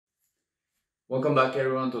Welcome back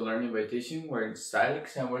everyone to Learning by Teaching. We're in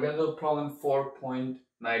statics and we're going to do problem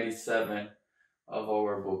 4.97 of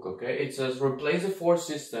our book, okay? It says replace the force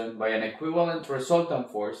system by an equivalent resultant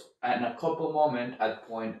force and a couple moment at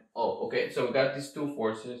point O, okay? So we got these two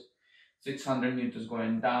forces, 600 newtons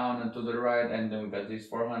going down and to the right, and then we got these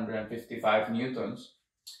 455 newtons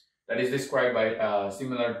that is described by a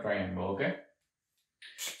similar triangle, okay?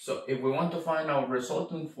 So if we want to find our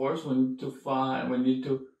resultant force, we need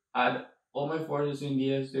to add all my forces in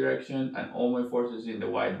the x direction and all my forces in the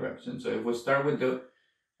y direction. So if we start with the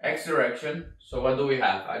x direction, so what do we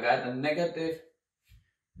have? I got a negative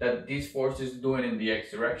that this force is doing in the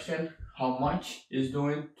x direction. How much is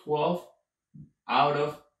doing? 12 out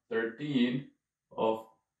of 13 of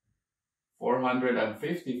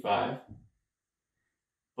 455,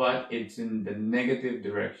 but it's in the negative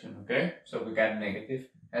direction, okay? So we got negative.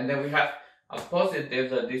 And then we have a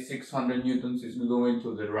positive that this 600 newtons is going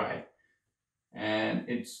to the right. And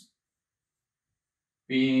it's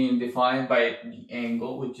being defined by the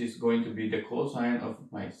angle, which is going to be the cosine of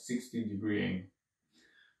my 60-degree angle.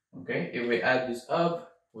 Okay, if we add this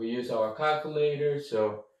up, we use our calculator.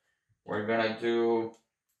 So we're gonna do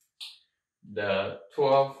the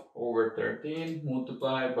 12 over 13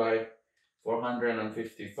 multiplied by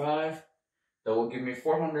 455. That will give me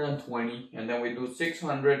 420. And then we do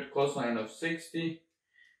 600 cosine of 60.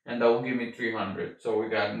 And that will give me 300. So we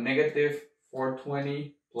got negative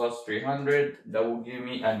 420 plus 300, that will give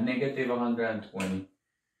me a negative 120.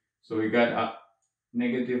 So we got a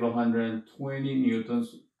negative 120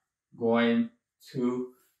 newtons going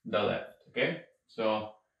to the left, okay?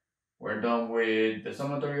 So we're done with the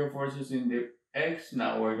summatory of forces in the x.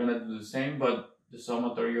 Now we're gonna do the same, but the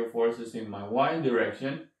summatory of forces in my y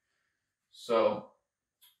direction. So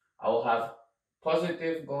I will have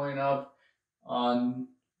positive going up on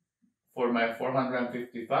for my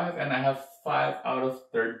 455, and I have 5 out of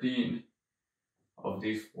 13 of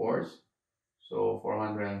these force, so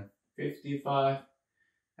 455,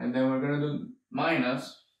 and then we're gonna do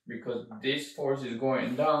minus because this force is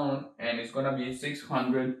going down and it's gonna be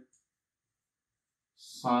 600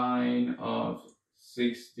 sine of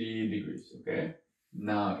 60 degrees, okay?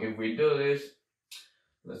 Now if we do this,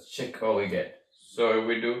 let's check what we get. So if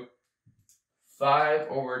we do 5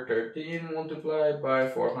 over 13 multiplied by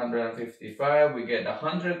 455, we get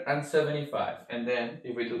 175. And then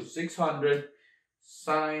if we do 600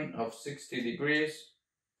 sine of 60 degrees,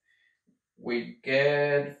 we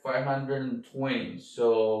get 520.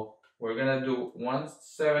 So we're gonna do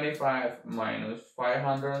 175 minus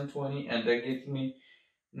 520, and that gives me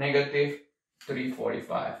negative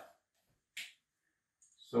 345.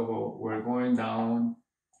 So we're going down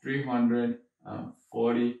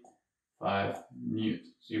 345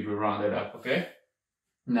 newtons if we round it up, okay?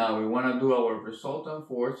 Now we want to do our resultant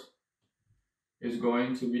force is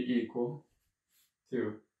going to be equal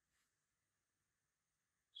to,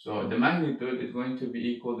 so the magnitude is going to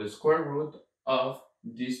be equal to the square root of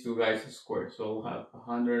these two guys squared. So we'll have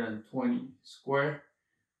 120 squared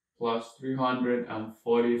plus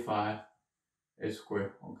 345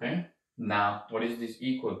 squared, okay? Now what is this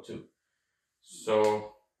equal to?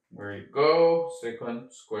 So where you go,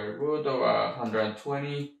 second square root of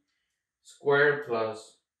 120 squared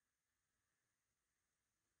plus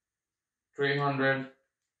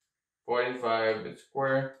 345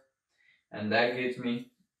 squared, and that gives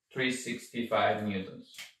me 365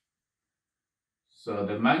 newtons. So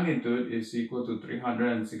the magnitude is equal to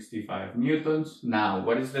 365 newtons. Now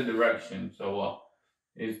what is the direction? So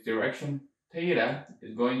its direction theta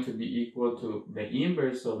is going to be equal to the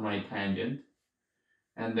inverse of my tangent.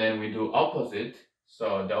 And then we do opposite,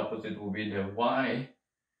 so the opposite will be the y,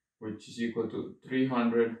 which is equal to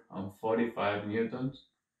 345 newtons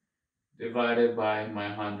divided by my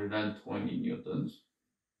 120 newtons.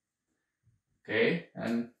 Okay,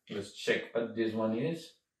 and let's check what this one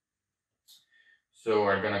is. So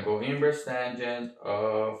we're gonna go inverse tangent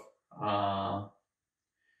of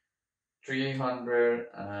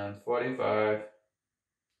 345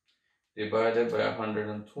 divided by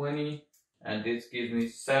 120. And this gives me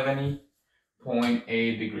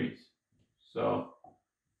 70.8 degrees. So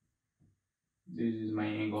this is my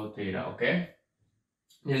angle theta, okay?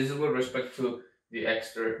 This is with respect to the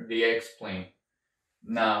x plane.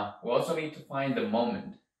 Now we also need to find the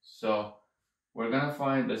moment. So we're gonna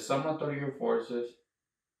find the summatory of forces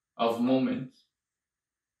of moments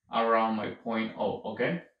around my point O,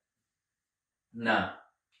 okay? Now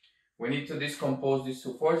we need to decompose these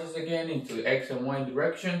two forces again into x and y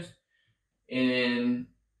directions. In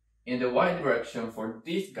the y direction for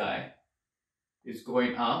this guy is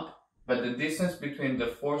going up, but the distance between the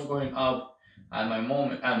force going up and my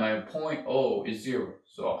moment and my point O is 0.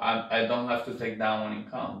 So I don't have to take that one in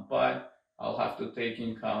count, but I'll have to take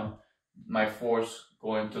in count my force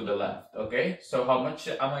going to the left. Okay, so how much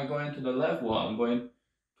am I going to the left? Well, I'm going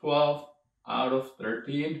 12 out of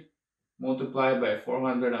 13 multiplied by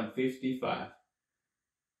 455.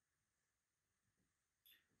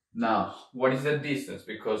 Now, what is the distance?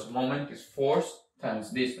 Because moment is force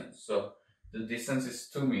times distance. So the distance is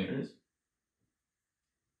 2 meters.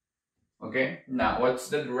 Okay, now what's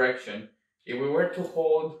the direction? If we were to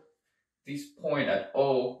hold this point at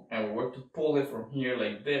O and we were to pull it from here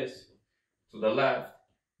like this to the left,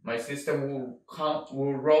 my system will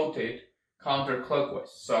rotate counterclockwise.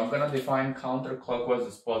 So I'm gonna define counterclockwise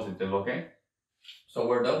as positive, okay? So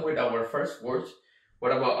we're done with our first force.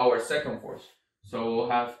 What about our second force? So we'll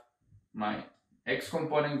have my x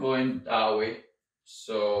component going that way.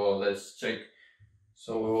 So let's check.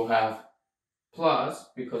 So we will have plus,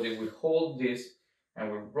 because if we hold this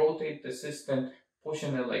and we rotate the system,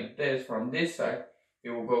 pushing it like this from this side, it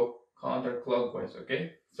will go counterclockwise,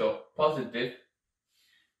 okay? So positive,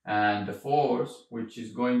 and the force, which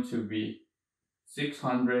is going to be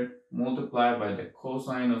 600 multiplied by the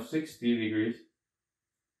cosine of 60 degrees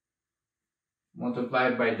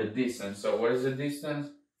multiplied by the distance. So what is the distance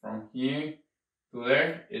from here to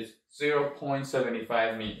there? Is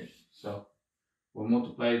 0.75 meters. So we'll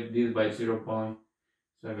multiply this by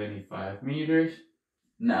 0.75 meters.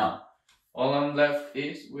 Now, all I'm left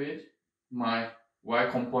is with my y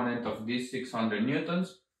component of this 600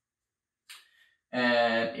 newtons.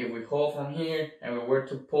 And if we hold from here and we were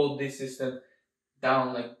to pull this system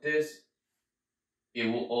down like this, it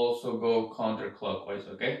will also go counterclockwise,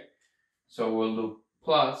 okay? So we'll do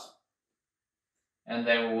plus, and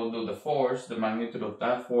then we'll do the force, the magnitude of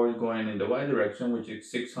that force going in the y direction, which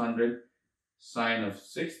is 600 sine of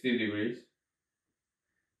 60 degrees,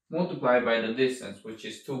 multiplied by the distance, which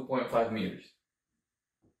is 2.5 meters.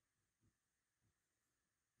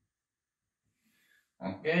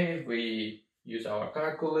 Okay, if we use our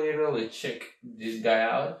calculator, let's check this guy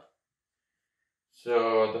out.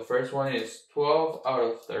 So the first one is 12 out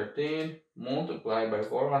of 13 multiplied by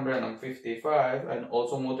 455 and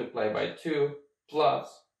also multiplied by 2 plus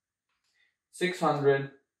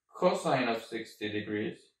 600 cosine of 60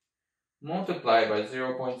 degrees multiplied by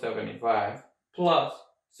 0.75 plus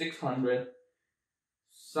 600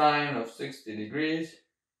 sine of 60 degrees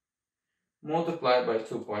multiplied by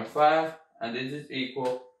 2.5, and this is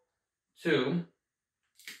equal to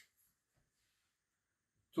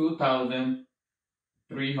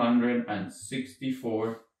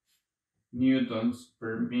 2,364 newtons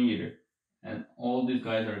per meter, and all these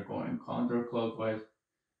guys are going counterclockwise,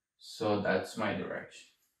 so that's my direction.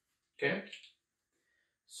 Okay,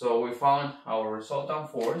 so we found our resultant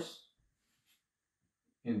force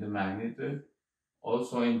in the magnitude,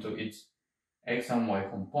 also into its x and y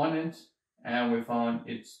components, and we found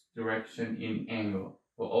its direction in angle.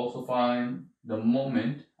 We'll also find the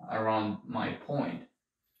moment around my point.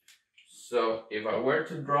 So if I were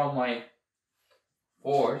to draw my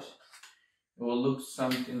force, it will look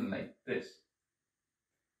something like this.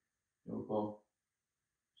 It will go,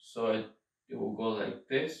 so it will go like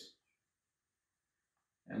this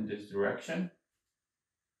in this direction,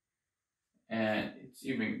 and it's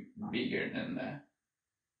even bigger than that.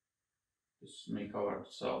 Just make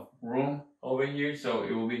ourselves room over here, so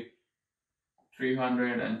it will be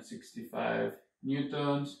 365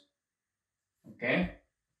 newtons. Okay,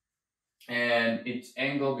 and its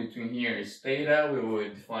angle between here is theta. We will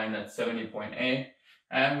define that 70.8,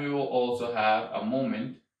 and we will also have a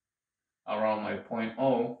moment around my point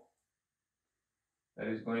O. That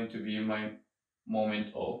is going to be my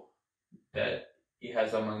moment O, that it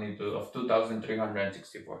has a magnitude of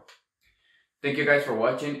 2,364. Thank you guys for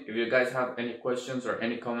watching. If you guys have any questions or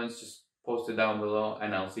any comments, just post it down below,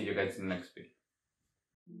 and I'll see you guys in the next video.